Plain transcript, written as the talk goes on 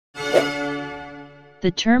The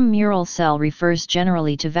term mural cell refers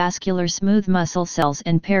generally to vascular smooth muscle cells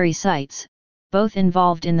and pericytes, both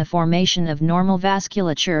involved in the formation of normal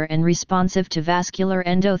vasculature and responsive to vascular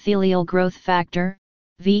endothelial growth factor,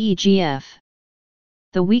 VEGF.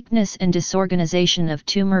 The weakness and disorganization of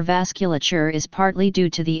tumor vasculature is partly due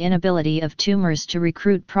to the inability of tumors to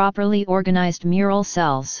recruit properly organized mural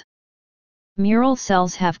cells. Mural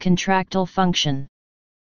cells have contractile function.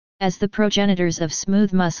 As the progenitors of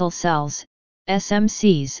smooth muscle cells,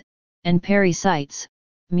 SMCs, and pericytes,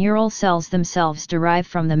 mural cells themselves derive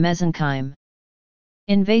from the mesenchyme.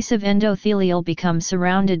 Invasive endothelial become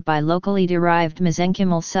surrounded by locally derived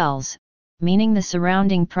mesenchymal cells, meaning the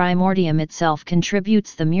surrounding primordium itself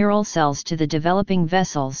contributes the mural cells to the developing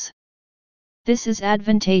vessels. This is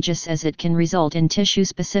advantageous as it can result in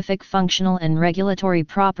tissue-specific functional and regulatory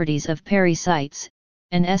properties of pericytes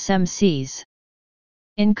and SMCs.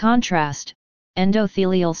 In contrast,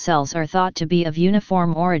 endothelial cells are thought to be of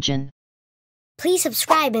uniform origin. Please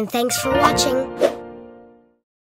subscribe and thanks for watching.